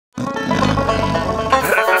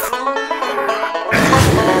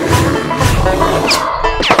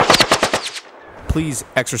Please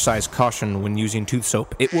exercise caution when using tooth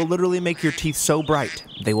soap. It will literally make your teeth so bright,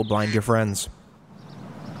 they will blind your friends.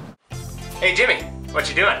 Hey Jimmy, what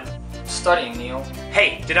you doing? Studying, Neil.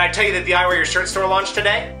 Hey, did I tell you that the I Wear Your Shirt store launched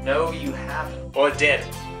today? No, you haven't. Well, it did.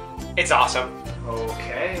 It's awesome.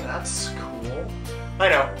 Okay, that's cool. I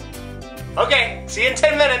know. Okay, see you in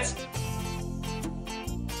 10 minutes.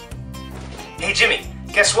 Hey Jimmy,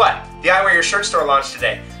 guess what? The I Wear Your Shirt store launched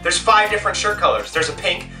today. There's 5 different shirt colors. There's a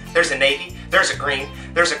pink, there's a navy, there's a green,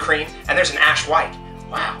 there's a cream, and there's an ash white.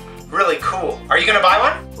 Wow, really cool. Are you gonna buy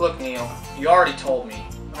one? Look, Neil, you already told me.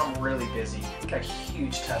 I'm really busy. Got a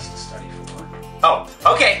huge test to study for. Oh,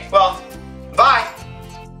 okay, well, bye.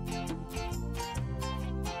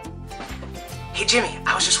 Hey Jimmy,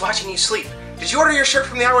 I was just watching you sleep. Did you order your shirt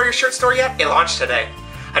from the I Wear Your Shirt store yet? It launched today.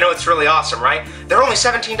 I know it's really awesome, right? They're only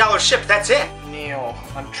 $17 shipped, that's it. Neil,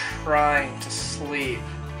 I'm trying to sleep.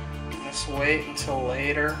 Can this wait until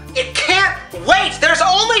later? It can't wait! There's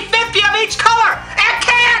only 50 of each color! It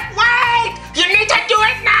can't wait! You need to do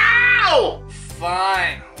it now!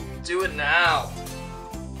 Fine, do it now.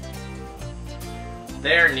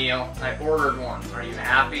 There, Neil, I ordered one. Are you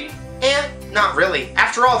happy? Not really.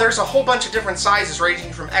 After all, there's a whole bunch of different sizes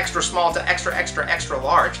ranging from extra small to extra, extra, extra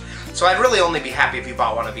large. So I'd really only be happy if you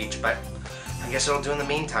bought one of each, but I guess it'll do in the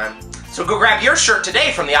meantime. So go grab your shirt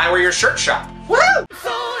today from the I Wear Your Shirt shop. Woohoo!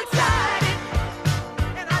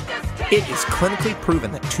 It is clinically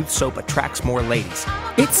proven that tooth soap attracts more ladies.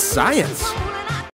 It's science!